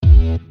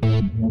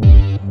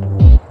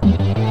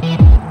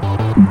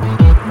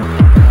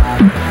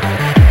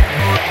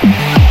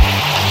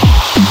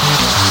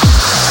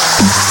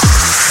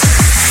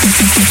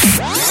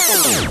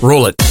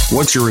Roll it.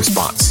 What's your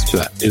response to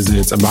that? Is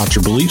it about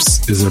your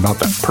beliefs? Is it about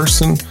that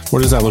person?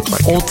 What does that look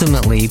like?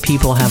 Ultimately,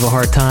 people have a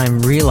hard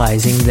time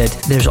realizing that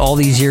there's all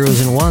these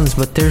zeros and ones,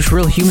 but there's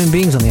real human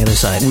beings on the other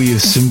side. We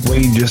have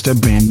simply just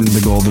abandoned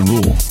the golden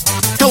rule.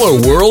 Hello,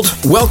 world.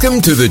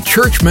 Welcome to the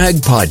Church Mag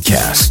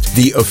Podcast,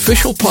 the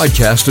official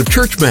podcast of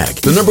Church Mag,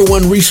 the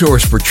 #1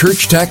 resource for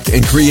church tech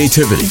and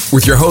creativity.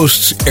 With your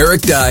hosts,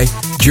 Eric Dye,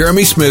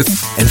 Jeremy Smith,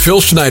 and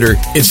Phil Schneider,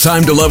 it's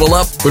time to level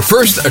up. But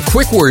first, a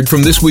quick word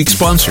from this week's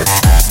sponsor.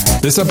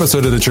 This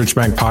episode of the Church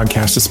Mag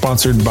Podcast is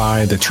sponsored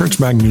by the Church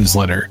Mag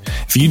newsletter.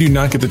 If you do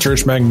not get the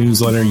Church Mag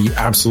newsletter, you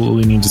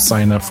absolutely need to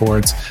sign up for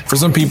it. For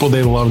some people,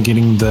 they love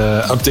getting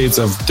the updates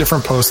of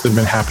different posts that have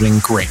been happening.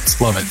 Great.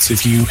 Love it. So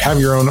if you have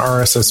your own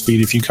RSS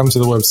feed, if you come to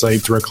the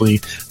website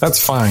directly, that's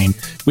fine.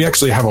 We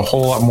actually have a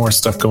whole lot more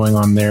stuff going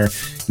on there.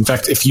 In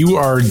fact, if you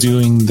are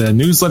doing the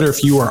newsletter,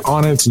 if you are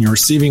on it and you're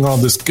receiving all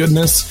this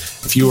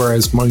goodness, if you are,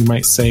 as you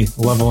might say,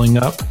 leveling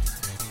up,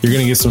 you're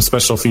going to get some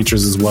special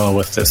features as well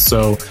with this.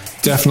 So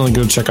definitely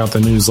go check out the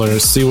newsletter,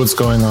 see what's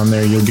going on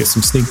there. You'll get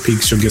some sneak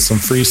peeks. You'll get some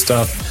free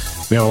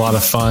stuff. We have a lot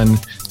of fun.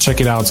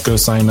 Check it out. Go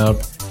sign up.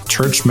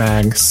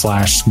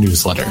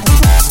 churchmag/newsletter.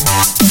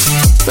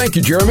 Thank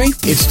you, Jeremy.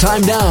 It's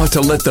time now to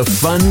let the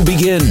fun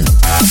begin.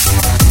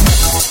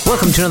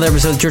 Welcome to another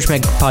episode of the Church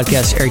Mag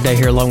Podcast. Eric Dye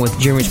here along with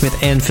Jeremy Smith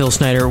and Phil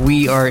Schneider.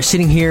 We are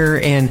sitting here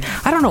and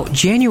I don't know,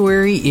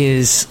 January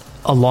is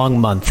a long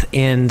month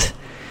and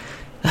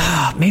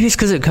maybe it's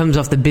because it comes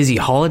off the busy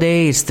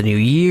holiday. It's the new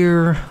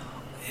year.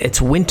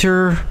 It's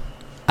winter.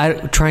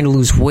 I'm trying to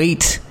lose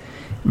weight,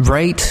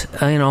 right?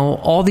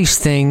 All these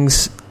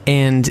things.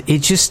 And it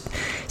just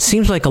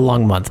seems like a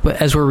long month.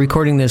 But as we're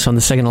recording this on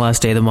the second to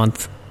last day of the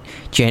month,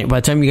 by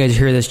the time you guys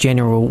hear this,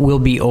 January will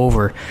be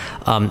over,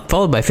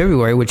 followed by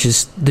February, which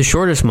is the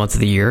shortest month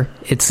of the year.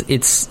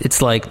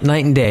 It's like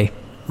night and day,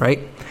 right?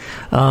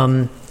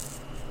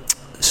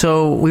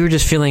 So we were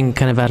just feeling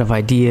kind of out of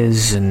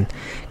ideas and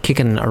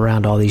kicking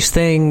around all these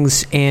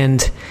things.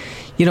 And,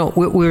 we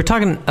were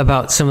talking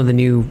about some of the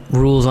new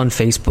rules on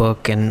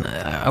Facebook. And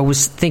I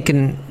was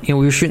thinking, we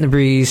were shooting the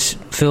breeze.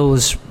 Phil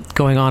was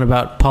going on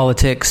about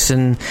politics.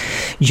 And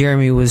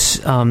Jeremy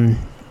was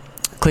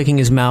clicking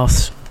his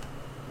mouth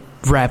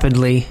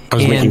rapidly. I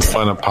was making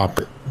fun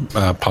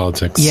of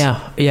politics. Yeah,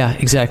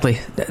 exactly.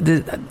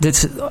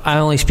 I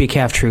only speak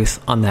half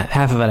truth on that.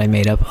 Half of it I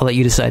made up. I'll let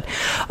you decide.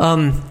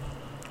 And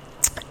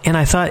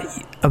I thought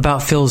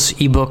about Phil's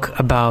ebook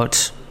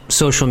about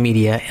social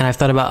media, and I've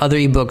thought about other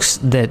ebooks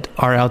that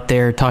are out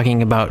there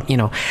talking about,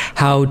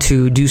 how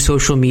to do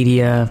social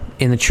media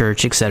in the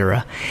church,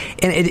 etc.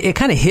 And it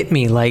kind of hit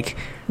me like,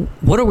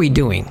 what are we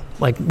doing?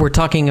 Like, we're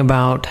talking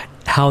about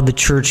how the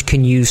church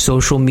can use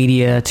social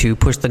media to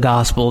push the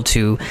gospel,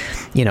 to,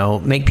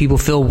 make people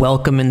feel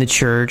welcome in the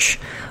church.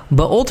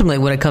 But ultimately,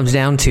 what it comes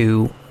down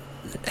to,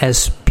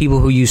 as people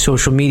who use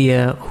social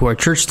media, who are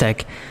church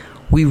tech,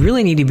 we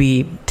really need to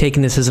be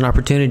taking this as an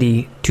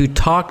opportunity to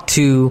talk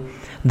to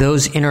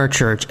those in our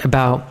church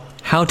about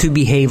how to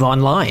behave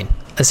online,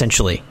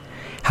 essentially.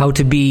 How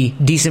to be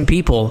decent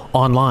people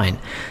online.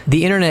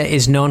 The internet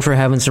is known for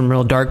having some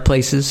real dark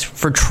places,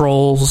 for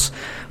trolls,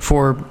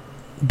 for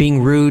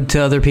being rude to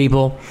other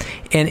people.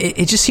 And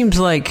it just seems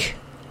like,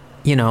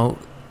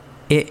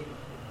 it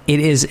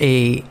is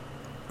a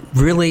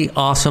really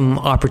awesome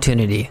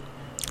opportunity.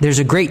 There's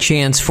a great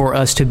chance for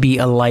us to be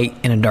a light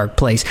in a dark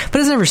place.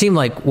 But it never seemed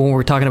like when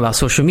we're talking about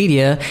social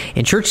media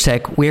and church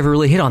tech, we ever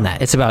really hit on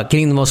that. It's about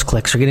getting the most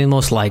clicks or getting the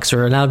most likes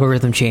or an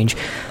algorithm change.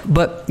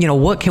 But,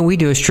 what can we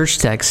do as church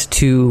techs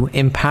to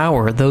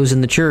empower those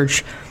in the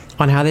church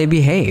on how they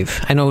behave?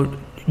 I know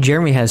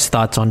Jeremy has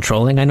thoughts on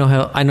trolling. I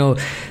know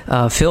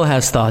Phil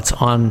has thoughts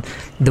on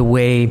the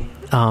way,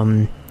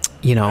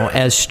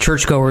 as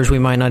churchgoers, we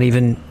might not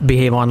even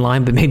behave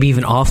online, but maybe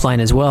even offline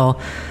as well.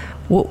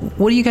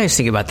 What do you guys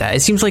think about that?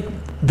 It seems like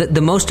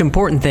the most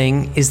important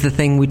thing is the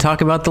thing we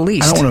talk about the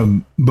least. I don't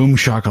want to boom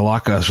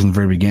shakalaka us from the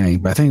very beginning,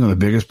 but I think one of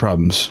the biggest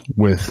problems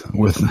with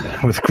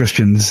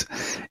Christians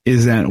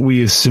is that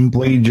we have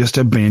simply just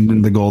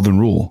abandoned the golden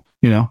rule.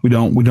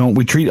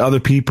 We treat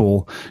other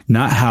people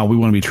not how we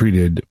want to be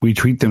treated. We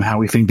treat them how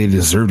we think they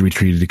deserve to be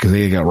treated because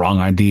they got wrong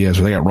ideas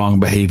or they got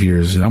wrong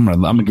behaviors. And I'm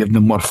gonna give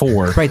them what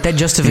for. Right, that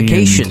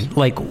justification.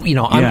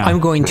 I'm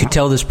going to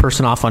tell this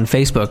person off on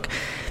Facebook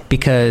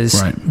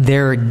because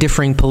their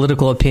differing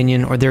political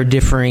opinion or their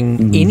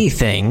differing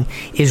anything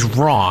is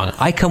wrong.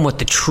 I come with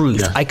the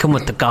truth. Yeah. I come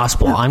with the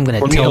gospel. I'm going to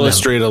tell them. Let me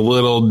illustrate a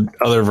little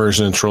other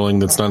version of trolling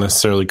that's not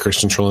necessarily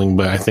Christian trolling,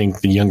 but I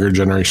think the younger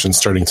generation is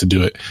starting to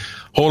do it.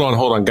 Hold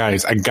on,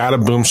 guys. I got a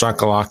boom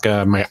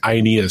shakalaka. My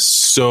idea is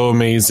so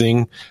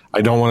amazing.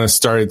 I don't want to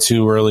start it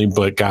too early,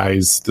 but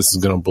guys, this is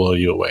going to blow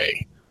you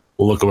away.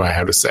 Look at what I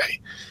have to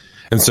say.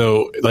 And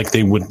so,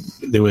 they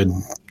would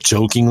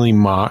jokingly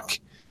mock,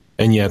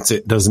 and yet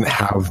it doesn't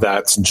have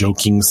that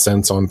joking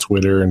sense on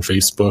Twitter and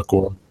Facebook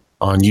or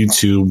on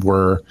YouTube,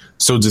 we're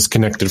so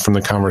disconnected from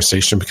the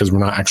conversation because we're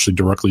not actually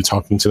directly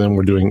talking to them.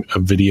 We're doing a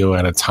video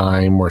at a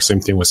time, or same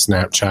thing with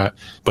Snapchat,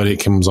 but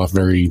it comes off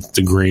very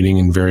degrading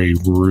and very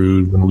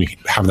rude when we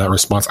have that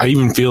response. I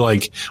even feel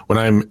like when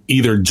I'm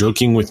either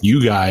joking with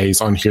you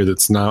guys on here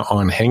that's not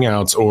on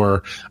Hangouts,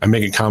 or I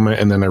make a comment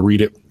and then I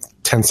read it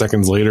 10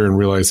 seconds later and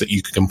realize that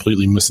you could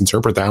completely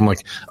misinterpret that. I'm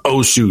like,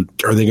 oh shoot,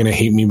 are they going to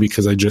hate me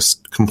because I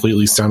just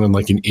completely sounded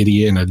like an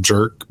idiot and a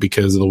jerk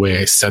because of the way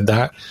I said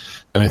that?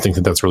 And I think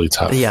that that's really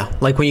tough. Yeah,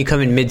 like when you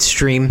come in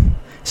midstream,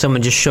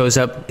 someone just shows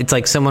up. It's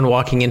like someone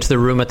walking into the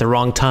room at the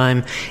wrong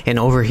time and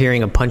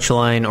overhearing a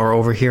punchline or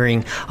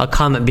overhearing a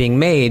comment being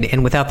made,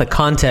 and without the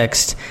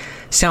context,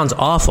 sounds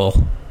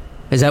awful.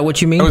 Is that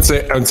what you mean? I would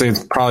say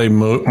it's probably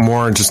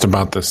more just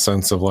about the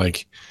sense of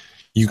like,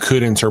 you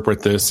could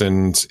interpret this,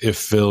 and if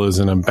Phil is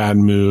in a bad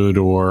mood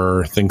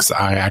or thinks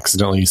I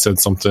accidentally said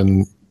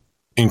something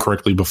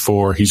incorrectly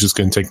before, he's just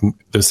going to take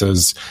this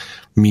as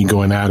me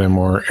going at him,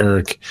 or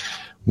Eric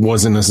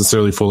wasn't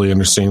necessarily fully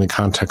understanding the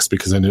context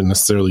because I didn't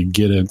necessarily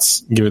give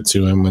it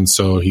to him, and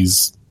so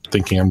he's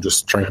thinking I'm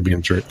just trying to be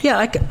a jerk. Yeah,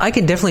 I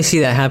can definitely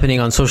see that happening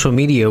on social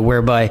media,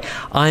 whereby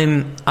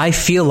I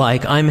feel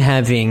like I'm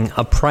having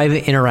a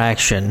private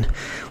interaction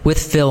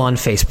with Phil on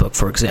Facebook,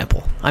 for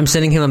example. I'm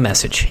sending him a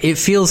message. It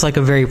feels like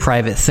a very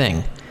private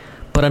thing,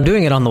 but I'm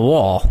doing it on the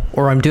wall,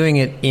 or I'm doing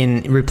it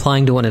in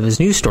replying to one of his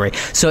news stories.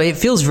 So it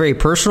feels very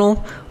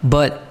personal,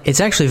 but it's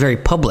actually very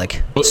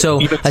public. So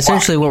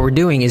essentially what we're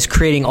doing is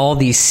creating all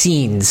these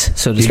scenes,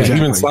 so to speak.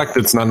 Even Slack,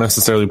 that's not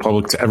necessarily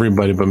public to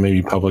everybody, but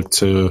maybe public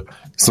to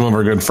some of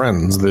our good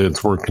friends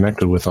that we're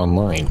connected with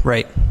online.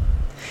 Right.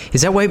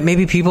 Is that why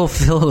maybe people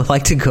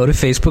like to go to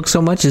Facebook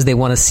so much? Is they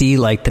want to see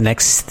like the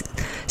next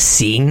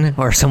scene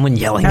or someone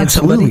yelling at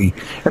somebody?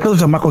 I feel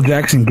there's a Michael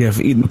Jackson gif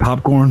eating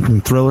popcorn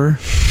from Thriller.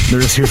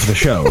 They're just here for the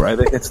show, right?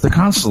 They're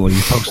constantly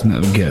posting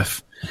that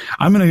gif.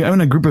 I'm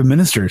in a group of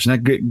ministers,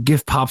 and that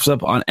gif pops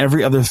up on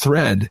every other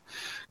thread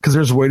because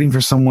they're just waiting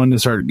for someone to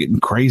start getting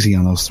crazy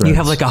on those threads. You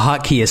have like a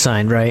hotkey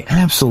assigned, right?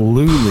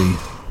 Absolutely.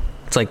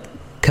 It's like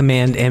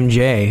Command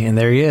MJ, and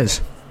there he is.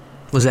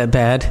 Was that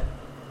bad?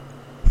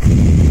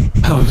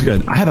 That was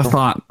good. I had a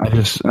thought.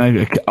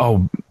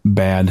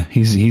 Bad.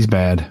 He's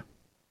bad.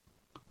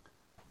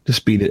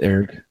 Just beat it,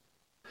 Eric.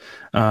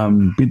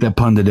 Beat that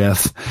pun to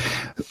death.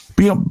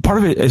 But, part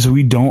of it is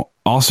we don't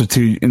also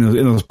in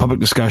those public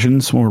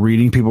discussions when we're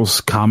reading people's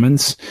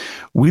comments,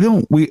 we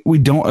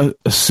don't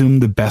assume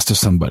the best of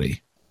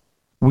somebody.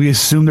 We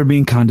assume they're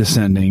being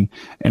condescending,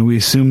 and we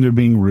assume they're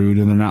being rude,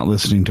 and they're not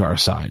listening to our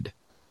side.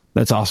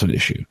 That's also an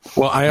issue.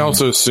 Well, I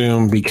also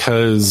assume,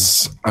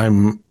 because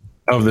I'm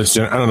of this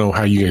I don't know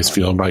how you guys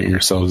feel about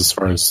yourselves as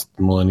far as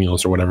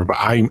millennials or whatever, but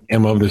I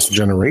am of this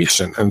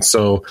generation, and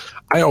so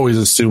I always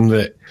assume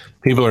that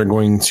people are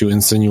going to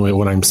insinuate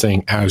what I'm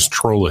saying as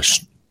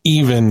trollish,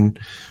 even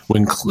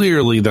when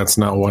clearly that's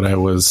not what I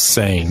was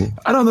saying.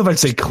 I don't know if I'd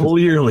say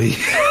clearly.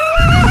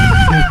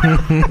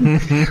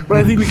 But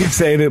I think we can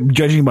say that,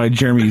 judging by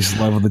Jeremy's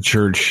love of the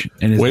church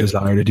and his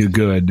desire to do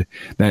good,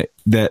 that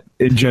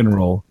in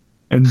general,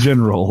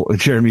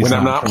 Jeremy's when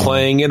I'm not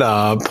playing it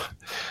up.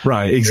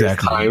 Right,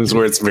 exactly. There's times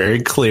where it's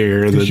very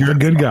clear that you're a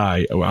good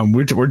guy.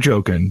 We're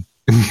joking.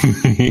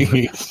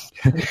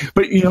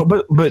 But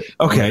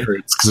okay,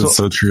 because it's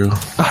so true.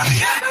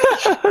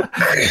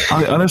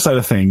 On the other side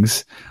of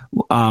things,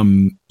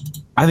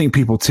 I think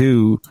people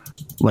too,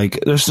 like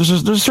there's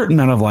a certain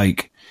amount of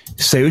like,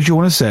 say what you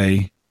want to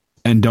say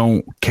and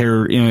don't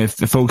care. If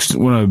the folks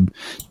want to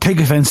take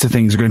offense to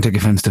things, they're going to take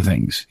offense to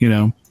things.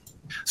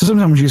 So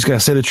sometimes you just got to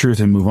say the truth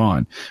and move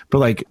on. But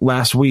like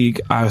last week,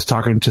 I was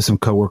talking to some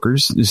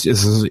coworkers. This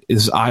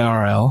is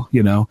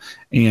IRL,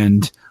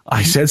 and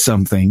I said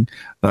something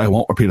that I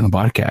won't repeat on the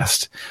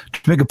podcast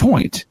to make a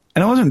point.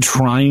 And I wasn't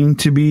trying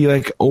to be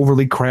like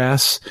overly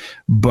crass,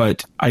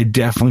 but I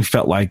definitely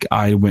felt like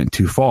I went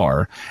too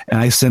far. And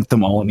I sent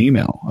them all an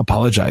email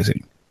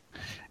apologizing.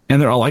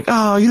 And they're all like,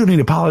 oh, you don't need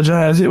to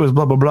apologize. It was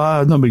blah, blah,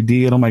 blah. No big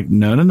deal. And I'm like,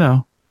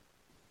 no.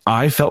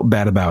 I felt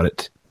bad about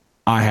it.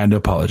 I had to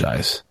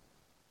apologize.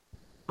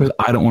 Because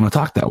I don't want to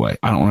talk that way.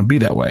 I don't want to be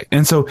that way.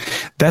 And so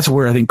that's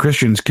where I think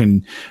Christians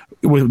can,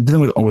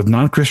 dealing with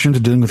non-Christians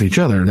and dealing with each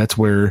other, that's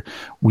where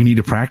we need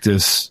to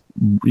practice,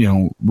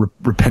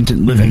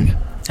 repentant living.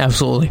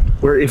 Absolutely.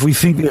 Where if we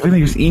think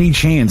there's any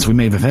chance we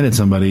may have offended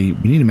somebody,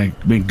 we need to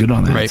make good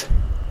on that.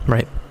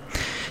 Right.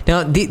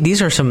 Now,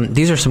 these are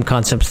some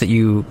concepts that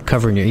you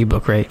cover in your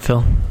ebook, right,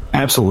 Phil?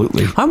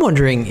 Absolutely. I'm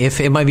wondering if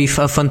it might be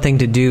a fun thing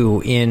to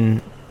do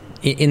in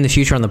the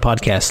future on the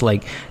podcast,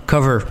 like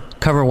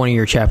cover one of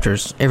your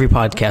chapters every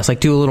podcast, like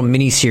do a little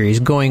mini series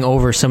going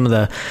over some of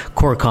the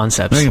core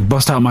concepts. I can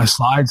bust out my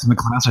slides in the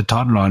class I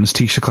taught it on, just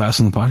teach the class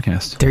on the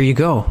podcast. There you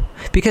go.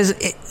 Because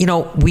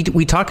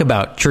we talk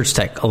about church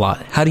tech a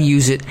lot, how to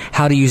use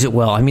it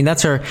well. I mean,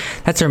 that's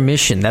our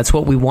mission. That's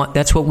what we want.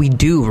 That's what we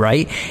do,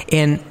 right?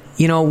 And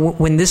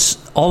when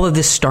all of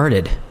this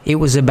started, it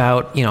was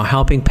about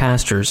helping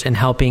pastors and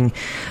helping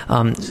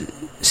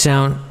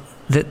sound.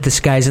 The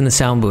guys in the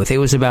sound booth. It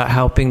was about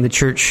helping the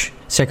church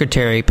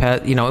secretary.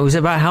 It was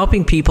about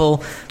helping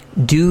people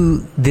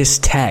do this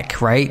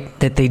tech, right?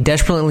 That they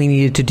desperately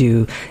needed to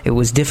do. It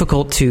was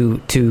difficult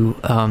to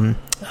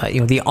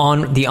the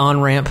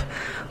on ramp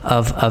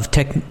of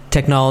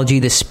technology,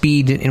 the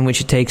speed in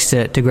which it takes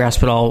to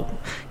grasp it all.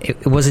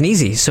 It wasn't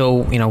easy. So,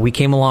 we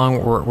came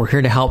along, we're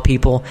here to help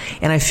people.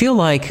 And I feel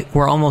like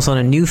we're almost on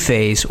a new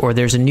phase, or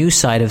there's a new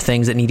side of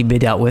things that need to be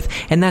dealt with.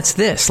 And that's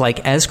this, like,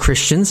 as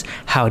Christians,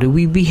 how do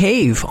we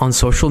behave on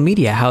social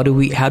media? How do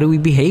we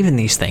behave in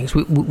these things?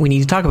 We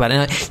need to talk about it.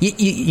 And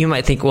you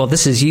might think, well,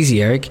 this is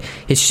easy, Eric.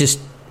 It's just,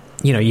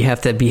 you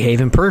have to behave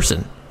in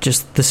person,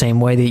 just the same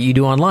way that you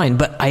do online.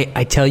 But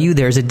I tell you,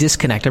 there's a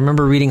disconnect. I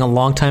remember reading a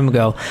long time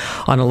ago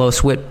on a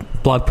Lois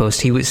Witt blog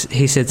post,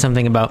 he said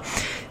something about,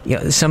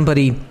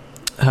 somebody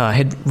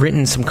had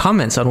written some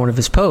comments on one of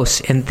his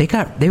posts, and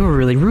they were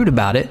really rude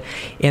about it,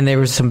 and there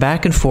was some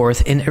back and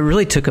forth, and it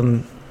really took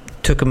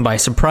him by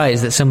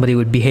surprise that somebody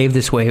would behave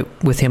this way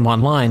with him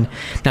online,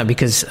 not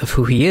because of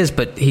who he is,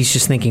 but he's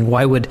just thinking,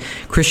 why would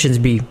Christians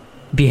be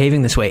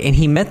behaving this way? And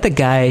he met the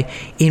guy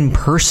in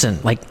person,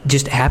 like,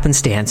 just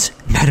happenstance,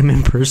 met him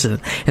in person,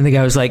 and the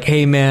guy was like,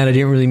 hey man, I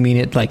didn't really mean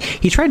it. Like,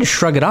 he tried to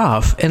shrug it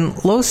off,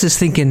 and Lois is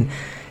thinking,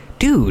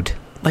 dude,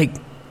 like,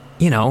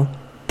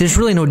 there's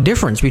really no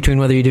difference between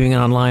whether you're doing it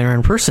online or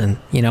in person.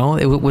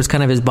 It was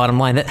kind of his bottom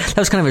line. That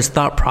was kind of his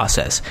thought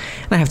process.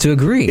 And I have to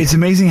agree. It's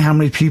amazing how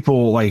many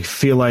people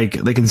feel like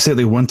they can say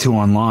they want to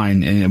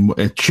online and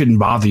it shouldn't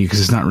bother you because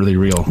it's not really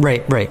real.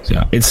 Right.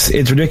 Yeah, it's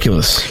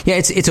ridiculous. Yeah,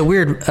 it's a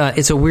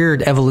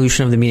weird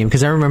evolution of the medium,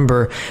 because I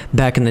remember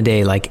back in the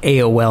day, like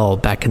AOL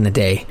back in the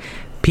day,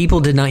 people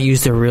did not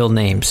use their real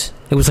names.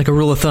 It was like a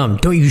rule of thumb: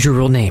 don't use your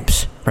real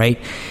names, right?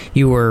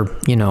 You were,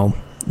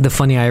 the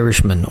funny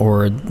Irishman,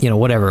 or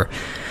whatever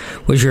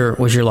was your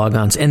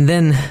logons. And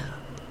then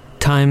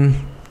time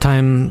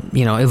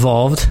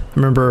evolved. I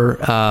remember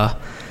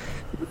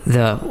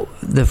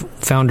the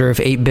founder of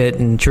 8-Bit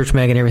and Church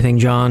Mag and everything,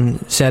 John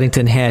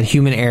Saddington, had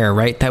human error,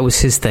 right? That was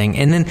his thing.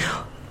 And then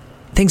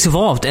things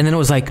evolved, and then it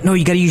was like, no,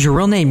 you got to use your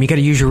real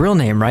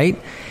name, right?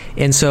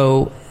 And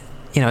so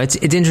it's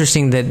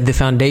interesting that the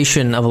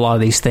foundation of a lot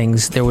of these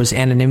things, there was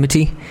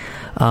anonymity.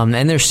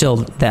 And there's still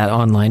that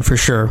online for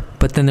sure.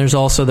 But then there's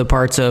also the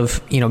parts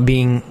of,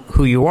 being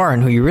who you are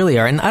and who you really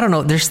are. And I don't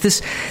know,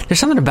 there's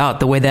something about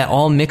the way that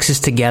all mixes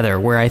together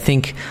where I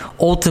think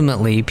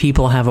ultimately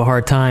people have a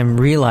hard time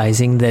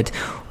realizing that,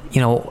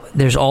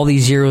 there's all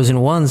these zeros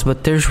and ones,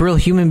 but there's real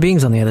human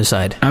beings on the other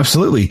side.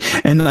 Absolutely.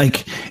 And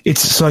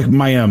it's like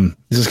my,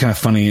 this is kind of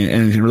funny,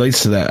 and it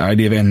relates to that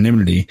idea of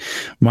anonymity.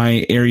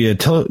 My area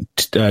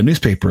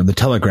newspaper, the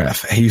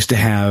Telegraph, used to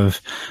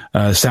have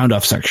a sound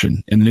off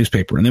section in the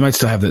newspaper, and they might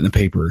still have that in the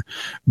paper,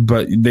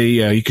 but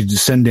they, you could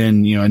just send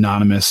in,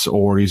 anonymous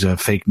or use a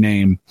fake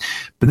name,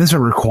 but then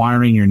start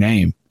requiring your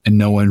name, and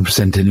no one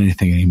sent in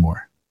anything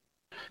anymore.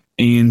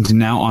 And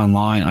now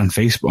online on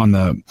Facebook,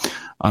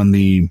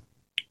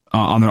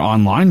 on their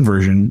online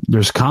version,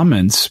 there's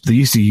comments. They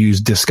used to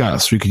use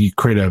discuss. We could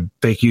create a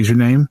fake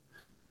username,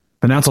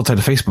 but now it's all tied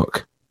to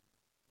Facebook.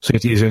 So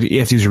you have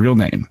to use your real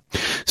name.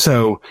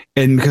 So,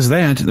 and because of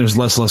that, there's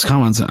less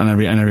comments on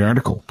every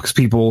article, because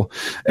people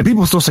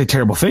still say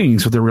terrible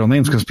things with their real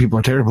names because people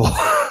are terrible,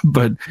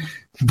 but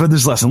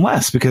there's less and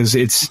less because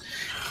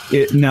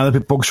now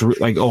that folks are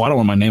like, oh, I don't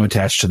want my name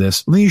attached to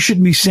this. Well, then you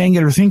shouldn't be saying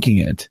it or thinking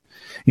it.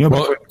 Back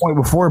to the point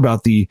before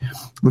about the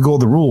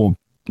golden rule.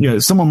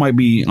 Someone might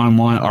be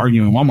online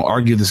arguing, well, I'm going to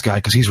argue this guy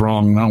because he's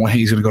wrong. I don't want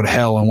he's going to go to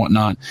hell and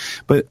whatnot.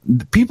 But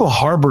people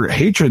harbor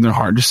hatred in their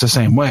heart just the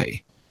same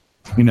way.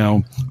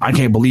 I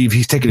can't believe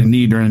he's taking a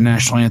knee during the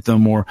national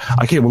anthem, or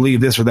I can't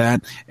believe this or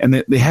that. And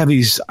they have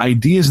these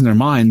ideas in their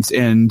minds,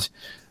 and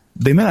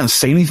they may not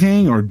say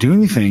anything or do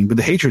anything, but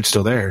the hatred's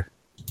still there.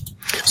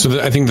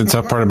 So I think the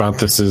tough part about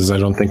this is I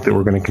don't think that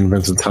we're going to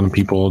convince a ton of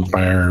people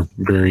by our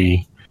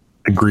very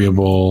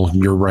agreeable,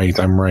 you're right,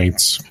 I'm right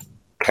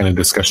kind of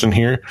discussion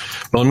here.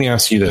 But let me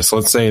ask you this.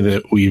 Let's say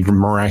that we've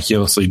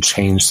miraculously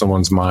changed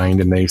someone's mind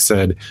and they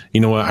said,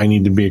 you know what, I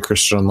need to be a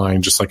Christian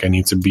online just like I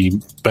need to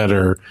be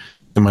better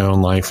in my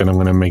own life, and I'm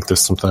going to make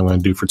this something I'm going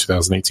to do for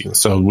 2018.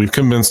 So we've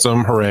convinced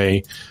them.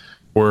 Hooray.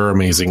 We're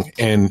amazing.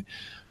 And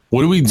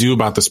what do we do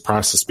about this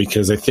process?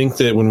 Because I think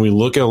that when we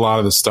look at a lot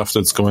of the stuff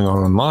that's going on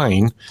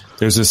online,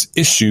 there's this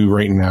issue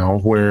right now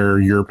where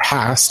your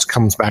past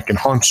comes back and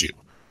haunts you.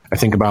 I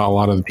think about a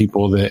lot of the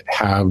people that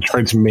have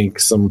tried to make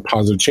some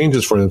positive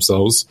changes for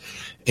themselves,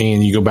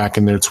 and you go back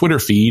in their Twitter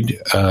feed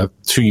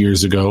 2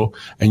 years ago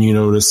and you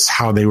notice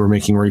how they were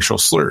making racial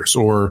slurs,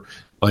 or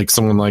like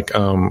someone like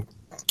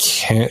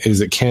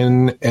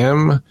Ken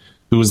M,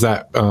 who was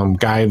that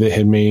guy that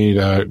had made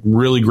a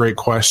really great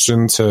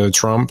question to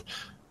Trump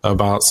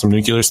about some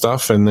nuclear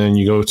stuff, and then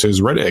you go to his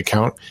Reddit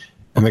account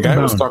and the guy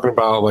was talking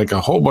about like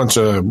a whole bunch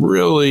of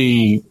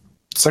really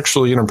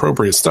sexually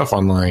inappropriate stuff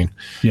online.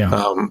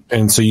 Yeah.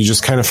 And so you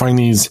just kind of find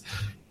these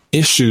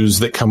issues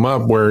that come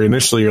up where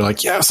initially you're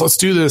like, yes, let's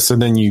do this.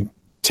 And then you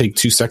take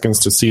 2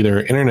 seconds to see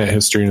their internet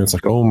history and it's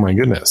like, oh my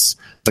goodness.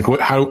 Like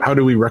how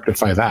do we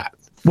rectify that?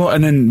 Well,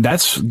 and then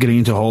that's getting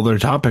into a whole other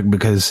topic,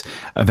 because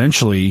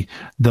eventually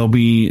there'll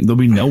be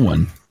no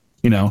one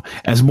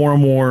As more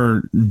and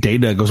more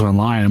data goes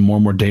online and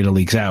more data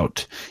leaks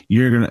out,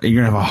 you're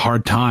gonna have a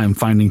hard time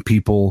finding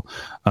people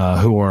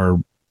who are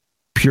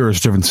pure as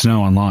driven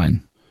snow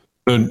online.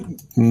 But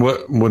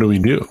what do we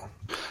do?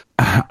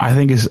 I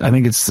think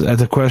that's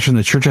a question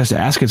the church has to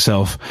ask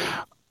itself.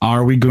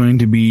 Are we going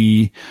to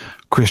be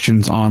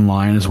Christians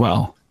online as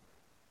well?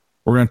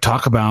 We're going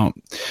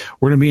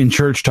to be in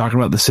church talking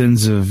about the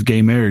sins of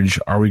gay marriage.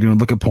 Are we going to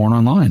look at porn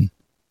online?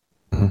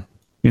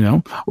 Mm-hmm.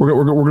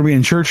 We're going to be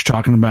in church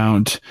talking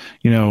about,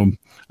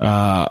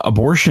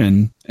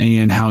 abortion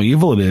and how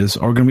evil it is.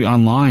 Or we're going to be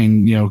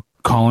online,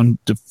 calling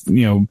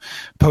to,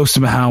 post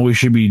about how we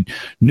should be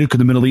nuking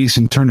the Middle East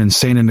and turning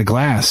sand into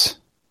glass.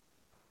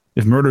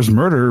 If murder's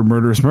murder,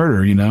 murder is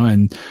murder, and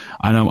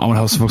I want to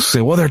have some folks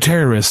say, well, they're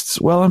terrorists.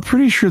 Well, I'm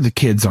pretty sure the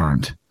kids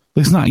aren't. At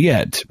least not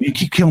yet. You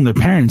keep killing their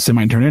parents, they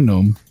might turn into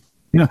them.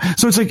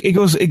 So it's like it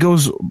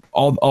goes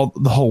all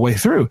the whole way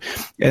through,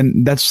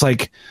 and that's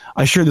like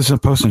I shared this in a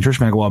post on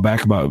Church Mag a while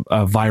back about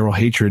viral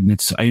hatred, and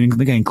I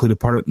think I included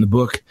part of it in the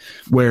book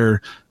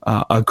where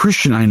a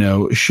Christian I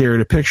know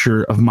shared a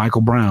picture of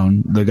Michael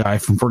Brown, the guy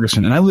from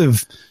Ferguson, and I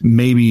live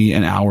maybe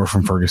an hour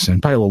from Ferguson,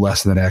 probably a little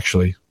less than that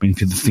actually. I mean, if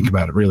you think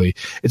about it, really,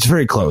 it's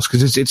very close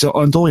because it's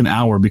only an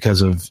hour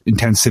because of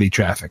intense city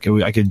traffic.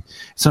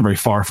 It's not very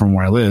far from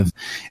where I live,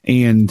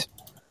 and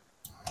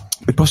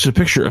we posted a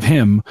picture of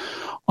him.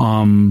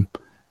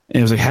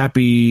 It was a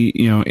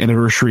happy,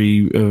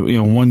 anniversary,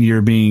 1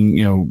 year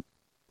being,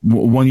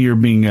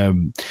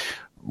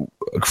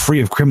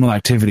 free of criminal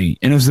activity.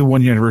 And it was the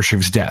 1 year anniversary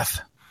of his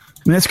death.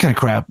 I mean, that's kind of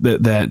crap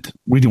that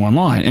we do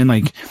online. And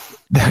like,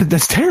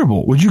 that's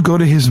terrible. Would you go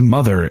to his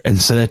mother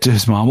and say that to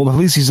his mom? Well, at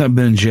least he's not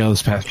been in jail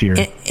this past year.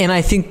 And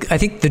I think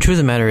the truth of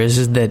the matter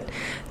is that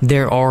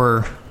there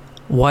are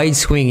wide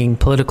swinging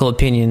political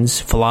opinions,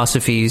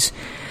 philosophies,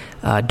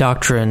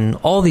 doctrine,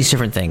 all these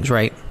different things,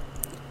 right?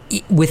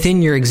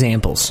 Within your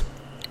examples.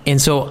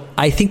 And so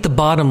I think the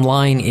bottom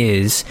line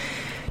is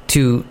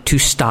to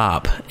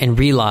stop and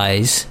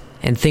realize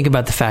and think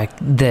about the fact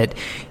that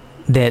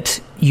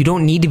you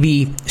don't need to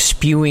be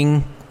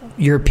spewing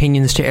your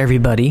opinions to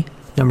everybody,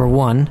 number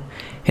one.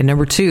 And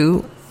number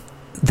two,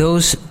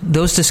 those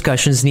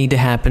discussions need to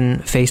happen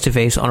face to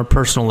face on a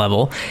personal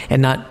level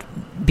and not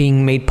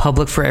being made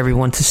public for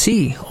everyone to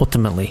see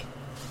ultimately,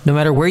 no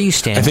matter where you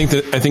stand. I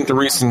think the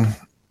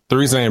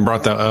reason I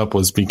brought that up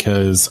was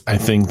because I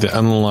think that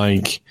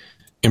unlike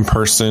in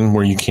person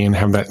where you can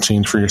have that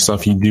change for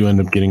yourself, you do end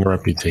up getting a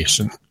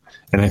reputation.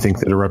 And I think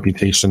that a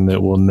reputation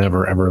that will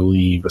never, ever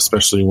leave,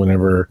 especially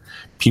whenever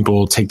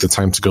people take the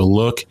time to go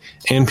look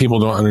and people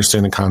don't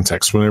understand the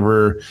context.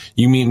 Whenever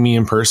you meet me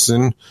in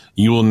person,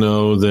 you will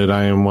know that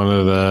I am one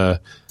of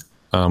the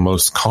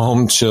most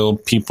calm, chill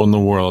people in the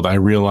world. I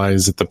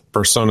realize that the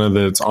persona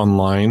that's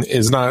online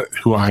is not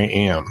who I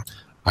am.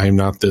 I am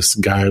not this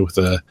guy with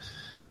a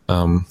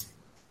I'm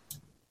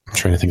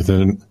trying to think of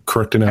the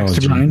correct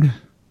analogy.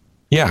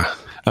 Yeah.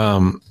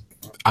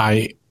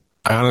 I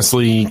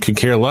honestly could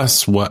care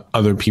less what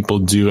other people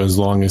do as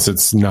long as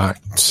it's not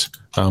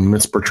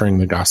misportraying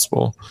the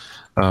gospel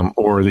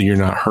or that you're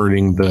not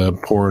hurting the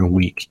poor and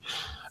weak.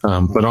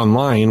 But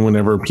online,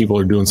 whenever people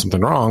are doing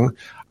something wrong,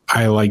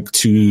 I like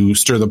to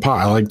stir the pot.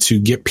 I like to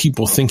get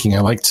people thinking.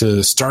 I like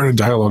to start a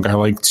dialogue. I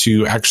like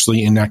to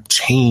actually enact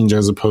change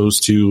as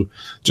opposed to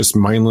just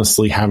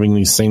mindlessly having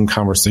these same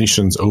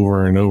conversations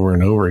over and over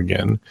and over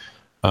again.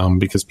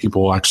 Because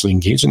people will actually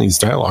engage in these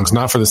dialogues,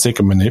 not for the sake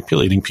of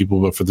manipulating people,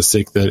 but for the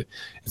sake that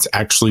it's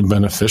actually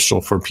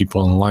beneficial for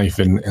people in life.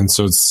 And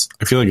so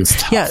I feel like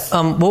it's tough. Yeah.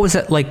 What was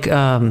that like?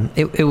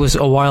 It was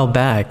a while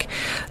back.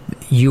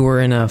 You were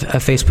in a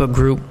Facebook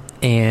group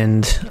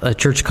and a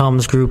church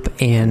comms group,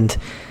 and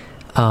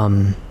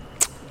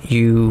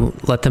you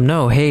let them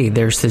know, hey,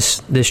 there's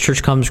this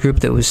church comms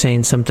group that was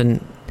saying something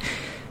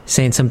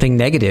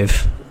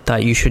negative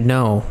that you should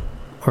know,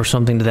 or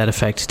something to that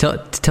effect.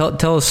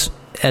 Tell us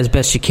as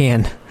best you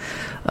can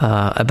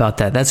about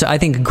that. That's, I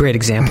think, a great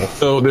example.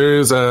 So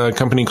there's a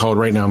company called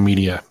Right Now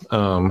Media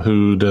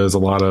who does a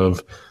lot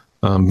of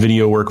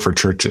video work for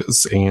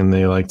churches, and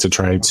they like to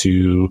try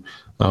to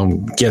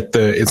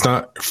it's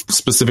not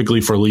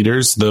specifically for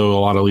leaders, though a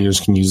lot of leaders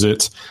can use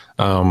it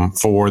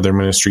for their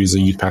ministries. A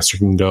youth pastor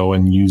can go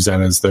and use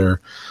that as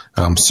their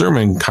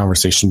sermon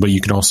conversation, but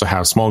you can also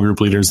have small group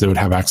leaders that would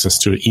have access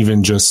to it,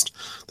 even just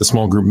the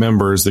small group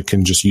members that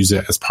can just use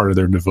it as part of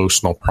their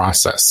devotional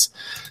process.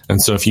 And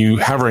so if you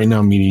have Right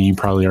Now Media, you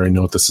probably already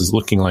know what this is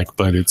looking like,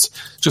 but it's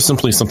just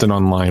simply something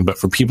online. But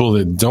for people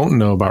that don't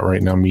know about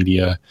Right Now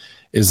Media,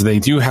 is they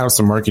do have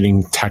some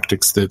marketing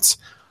tactics that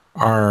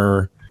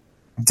are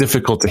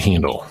difficult to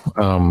handle.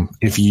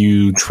 If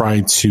you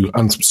try to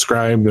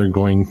unsubscribe, they're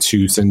going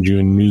to send you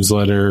a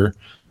newsletter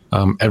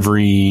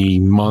every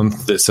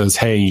month that says,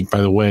 hey,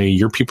 by the way,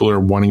 your people are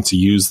wanting to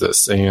use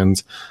this,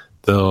 and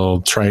they'll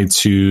try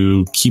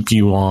to keep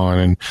you on.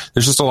 And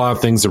there's just a lot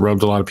of things that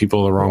rubbed a lot of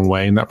people the wrong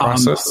way in that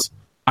process.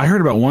 I heard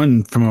about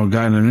one from a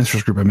guy in the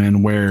ministers group I'm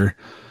in where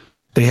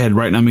they had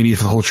Right Now Media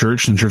for the whole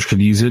church, and the church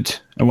could use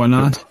it and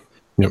whatnot.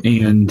 Yep.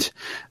 And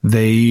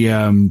they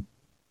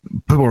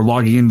people are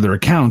logging into their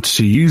account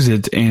to use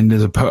it, and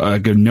there's a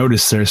good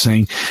notice there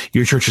saying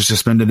your church has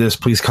suspended this,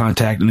 please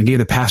contact, and they gave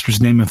the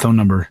pastor's name and phone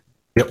number.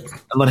 Yep.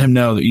 And let him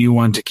know that you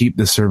want to keep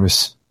this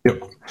service.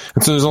 Yep.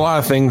 And so there's a lot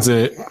of things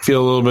that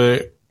feel a little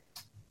bit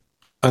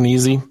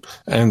uneasy.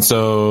 And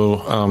so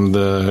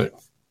the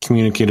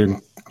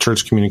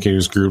church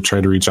communicators group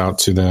tried to reach out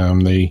to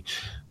them. They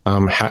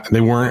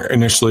weren't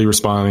initially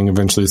responding.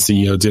 Eventually the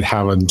CEO did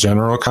have a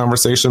general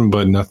conversation,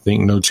 but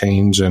no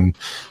change, and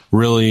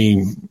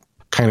really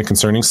kind of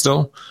concerning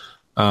still.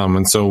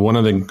 And so one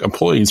of the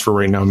employees for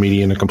Right Now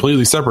Media in a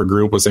completely separate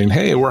group was saying,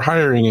 hey, we're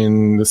hiring,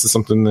 and this is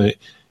something that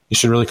you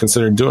should really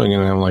consider doing.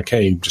 And I'm like,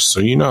 hey, just so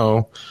you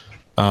know,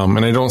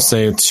 and I don't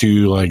say it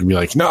to be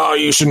like, no,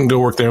 you shouldn't go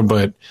work there.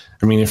 But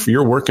I mean, if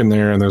you're working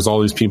there and there's all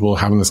these people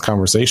having this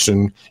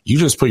conversation, you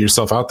just put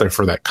yourself out there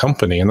for that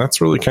company. And that's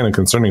really kind of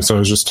concerning. So I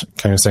was just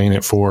kind of saying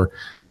it for,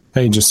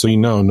 hey, just so you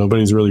know,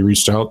 nobody's really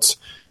reached out.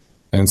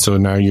 And so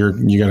now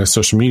you got a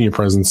social media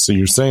presence. So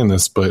you're saying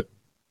this, but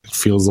it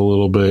feels a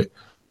little bit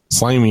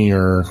slimy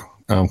or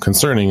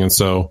concerning. And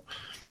so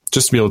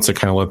just to be able to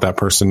kind of let that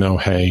person know,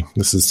 hey,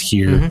 this is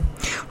here.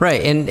 Mm-hmm.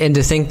 Right. And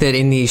to think that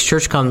in these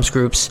church comms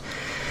groups,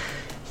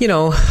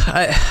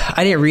 I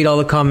didn't read all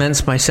the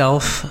comments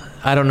myself.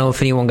 I don't know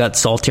if anyone got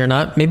salty or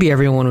not. Maybe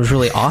everyone was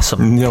really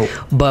awesome. No.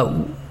 But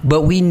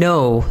we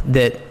know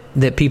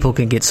that people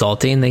can get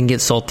salty, and they can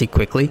get salty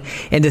quickly.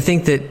 And to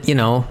think that,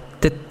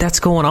 that's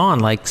going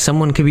on. Like,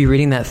 someone could be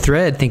reading that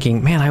thread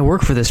thinking, man, I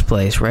work for this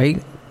place,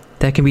 right?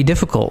 That can be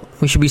difficult.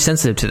 We should be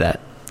sensitive to that,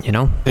 I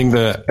think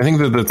that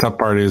the tough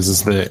part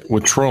is that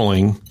with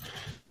trolling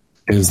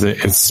is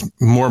that it's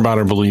more about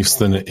our beliefs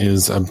than it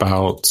is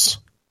about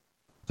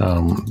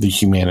the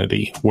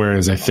humanity.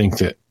 Whereas I think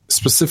that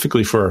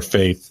specifically for our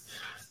faith,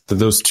 that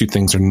those two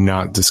things are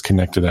not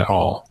disconnected at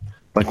all.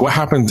 Like, what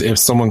happens if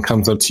someone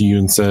comes up to you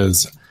and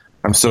says,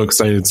 I'm so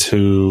excited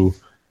to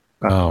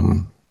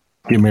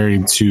get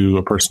married to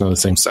a person of the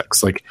same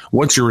sex? Like,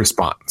 what's your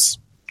response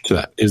to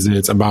that? Is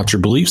it about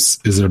your beliefs?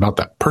 Is it about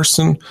that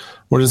person?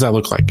 What does that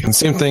look like? And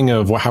same thing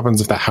of what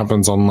happens if that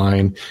happens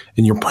online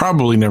and you're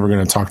probably never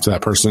going to talk to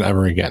that person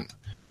ever again.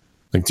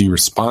 Like, do you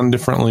respond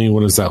differently?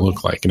 What does that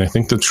look like? And I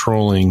think the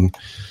trolling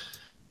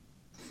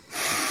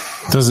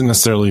doesn't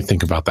necessarily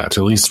think about that,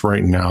 at least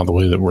right now, the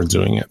way that we're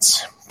doing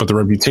it. But the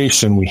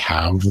reputation we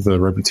have, the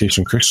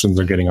reputation Christians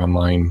are getting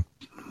online,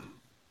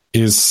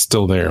 is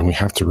still there. And we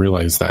have to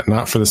realize that,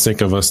 not for the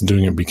sake of us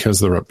doing it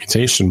because of the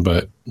reputation,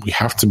 but we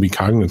have to be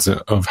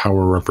cognizant of how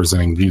we're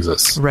representing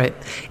Jesus. Right.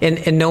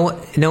 And no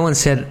one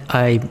said,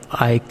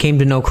 I came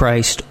to know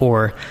Christ,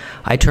 or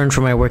I turned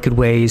from my wicked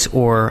ways,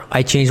 or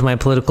I changed my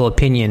political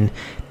opinion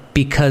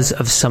because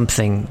of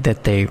something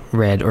that they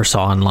read or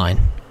saw online.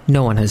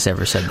 No one has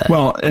ever said that.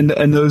 Well, and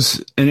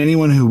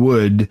anyone who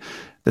would,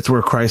 that's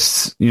where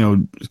Christ's,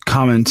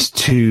 comment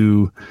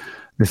to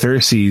the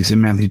Pharisees in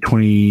Matthew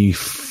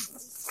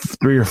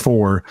 23 or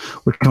 4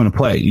 would come into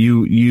play.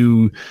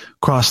 You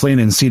cross land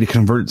and sea to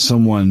convert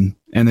someone,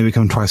 and they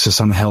become twice the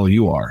son of hell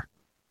you are.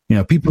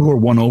 People who are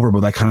won over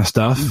by that kind of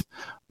stuff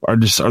are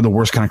the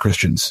worst kind of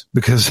Christians,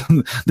 because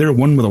they're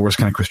one of the worst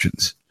kind of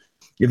Christians.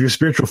 If your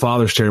spiritual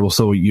father is terrible,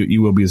 so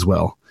you will be as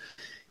well.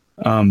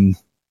 And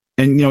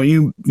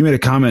you made a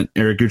comment,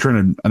 Eric. You're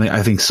trying to,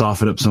 I think,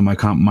 soften up some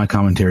of my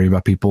commentary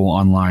about people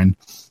online,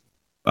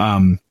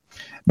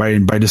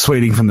 by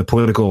dissuading from the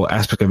political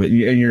aspect of it.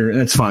 And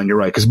that's fine. You're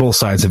right, because both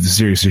sides have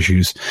serious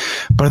issues.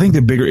 But I think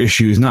the bigger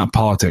issue is not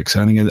politics.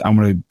 I think I'm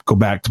going to go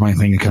back to my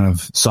thing and kind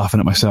of soften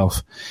it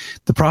myself.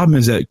 The problem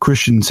is that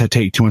Christians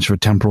take too much of a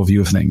temporal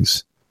view of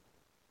things,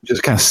 which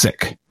is kind of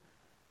sick.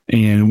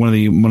 And one of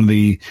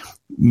the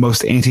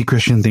most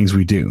anti-Christian things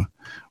we do,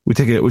 we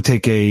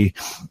take a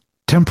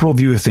temporal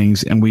view of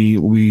things, and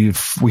we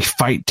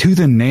fight tooth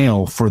and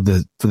nail for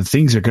the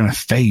things that are going to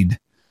fade,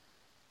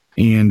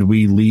 and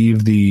we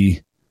leave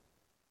the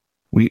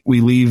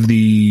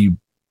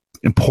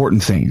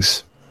important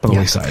things by the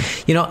wayside.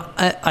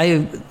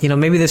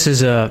 Maybe this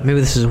is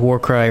a war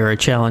cry or a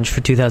challenge for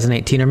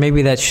 2018, or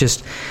maybe that's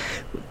just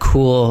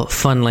cool,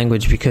 fun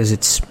language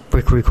because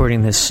we're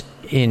recording this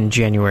in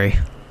January.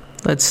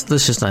 Let's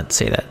just not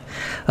say that.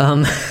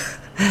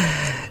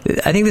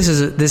 I think this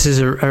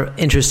is a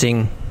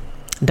interesting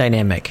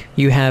dynamic.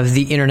 You have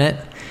the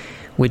internet,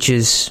 which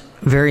is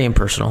very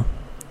impersonal,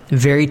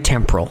 very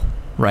temporal,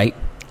 right?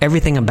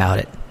 Everything about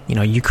it.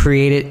 You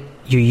create it,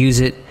 you use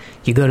it,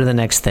 you go to the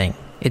next thing.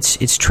 It's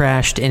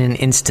trashed in an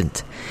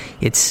instant.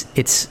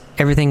 It's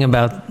everything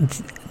about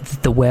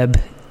the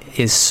web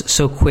is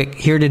so quick.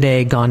 Here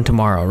today, gone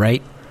tomorrow,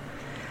 right?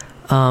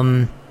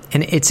 And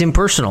it's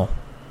impersonal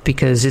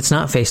because it's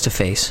not face to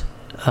face.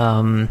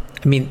 Can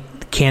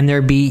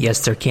there be?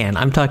 Yes, there can.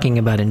 I'm talking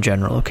about in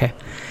general, okay?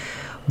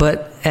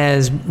 But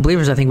as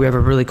believers, I think we have a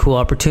really cool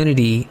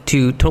opportunity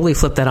to totally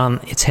flip that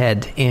on its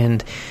head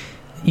and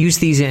use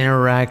these and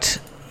interact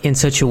in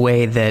such a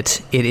way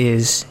that it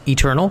is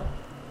eternal,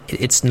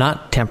 it's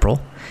not temporal,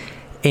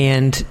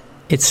 and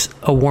it's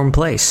a warm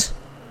place.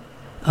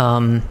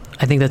 I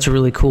think that's a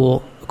really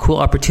cool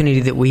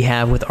opportunity that we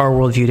have with our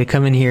worldview to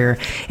come in here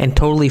and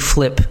totally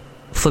flip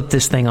flip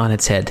this thing on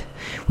its head.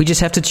 We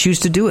just have to choose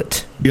to do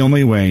it. The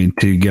only way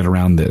to get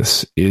around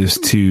this is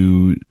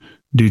to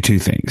do two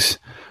things.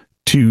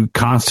 To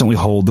constantly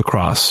hold the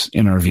cross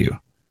in our view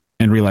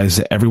and realize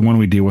that everyone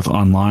we deal with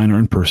online or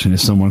in person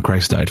is someone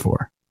Christ died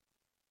for.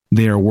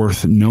 They are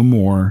worth no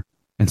more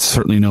and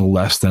certainly no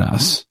less than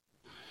us.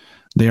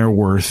 They are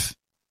worth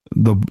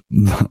the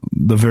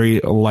very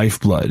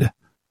lifeblood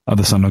of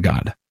the Son of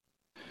God.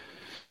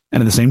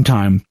 And at the same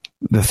time,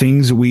 the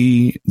things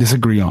we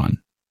disagree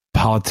on,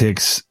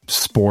 politics,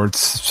 sports,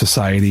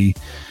 society,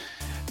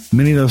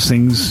 many of those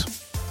things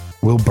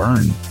will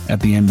burn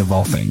at the end of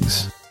all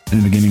things, in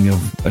the beginning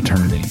of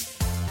eternity.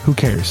 Who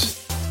cares?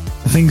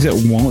 The things that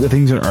won't, the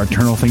things that are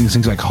eternal things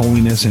like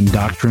holiness and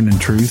doctrine and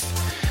truth,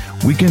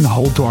 we can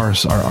hold to our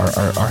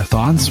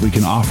thoughts, we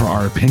can offer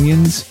our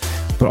opinions,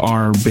 but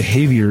our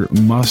behavior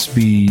must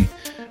be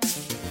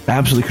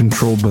absolutely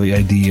controlled by the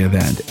idea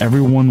that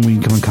everyone we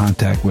come in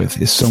contact with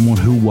is someone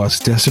who was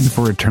destined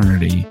for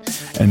eternity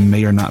and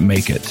may or not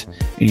make it.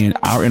 And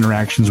our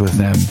interactions with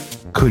them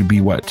could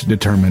be what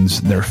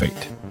determines their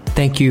fate.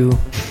 Thank you,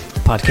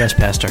 podcast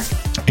pastor.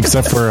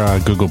 Except for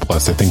Google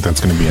Plus, I think that's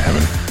going to be a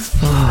heaven.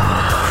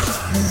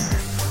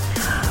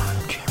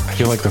 I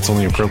feel like that's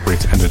only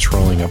appropriate to end a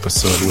trolling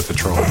episode with a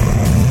troll.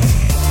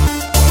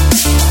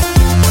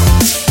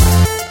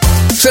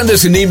 Send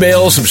us an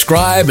email,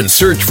 subscribe, and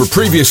search for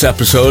previous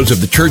episodes of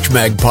the Church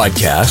Mag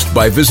podcast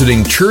by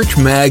visiting Church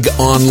Mag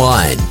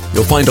online.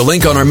 You'll find a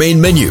link on our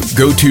main menu.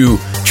 Go to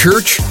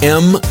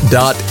churchm.ag.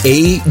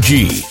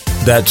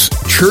 That's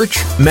Church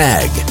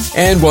Mag.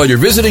 And while you're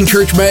visiting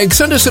Church Mag,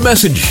 send us a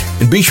message.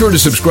 And be sure to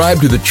subscribe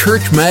to the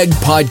Church Mag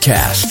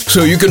podcast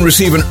so you can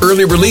receive an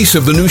early release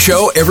of the new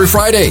show every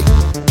Friday.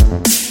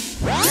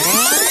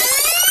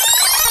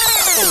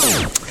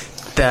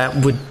 That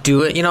would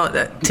do it. You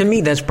know, to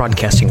me, that's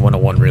broadcasting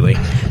 101, really.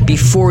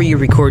 Before you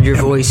record your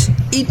voice,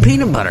 eat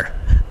peanut butter.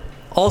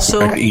 Also,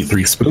 I eat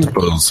 3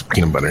 spoonfuls of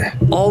peanut butter.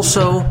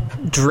 Also,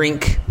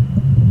 drink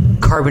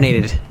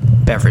carbonated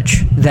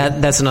beverage.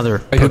 That's another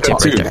pro tip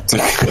right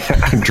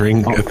there.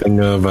 Drink a thing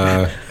of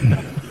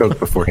Coke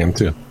beforehand,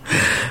 too.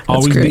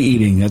 Always be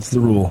eating. That's the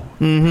rule.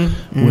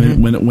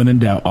 Mm-hmm. When in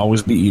doubt,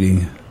 always be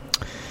eating.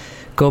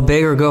 Go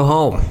big or go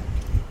home,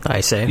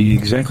 I say.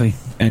 Exactly.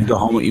 And go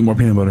home and eat more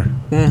peanut butter.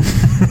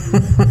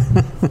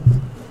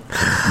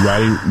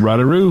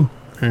 Righty-roo.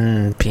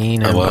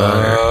 Peanut butter.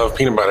 I love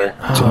peanut butter.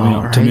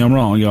 Tell me I'm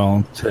wrong,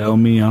 y'all. Tell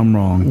me I'm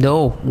wrong.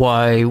 No.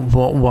 Why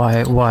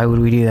would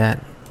we do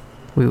that?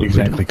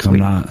 Exactly, because I'm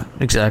not.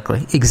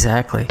 Exactly.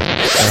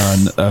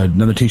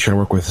 Another teacher I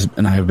work with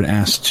and I have been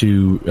asked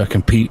to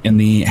compete in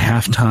the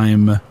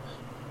halftime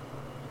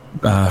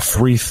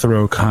free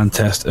throw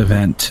contest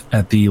event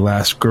at the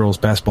last girls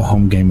basketball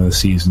home game of the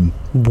season.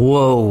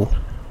 Whoa.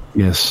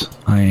 Yes,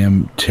 I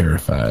am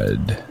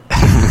terrified.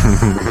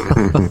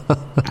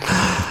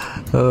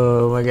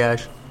 Oh my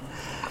gosh.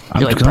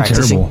 I'm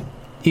terrible.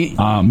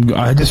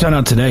 I just found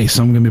out today,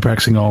 so I'm going to be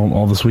practicing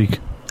all this week.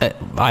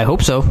 I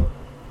hope so.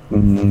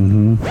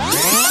 Mm-hmm.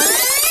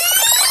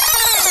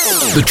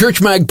 The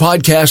Church Mag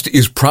podcast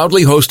is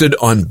proudly hosted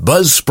on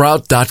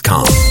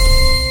Buzzsprout.com.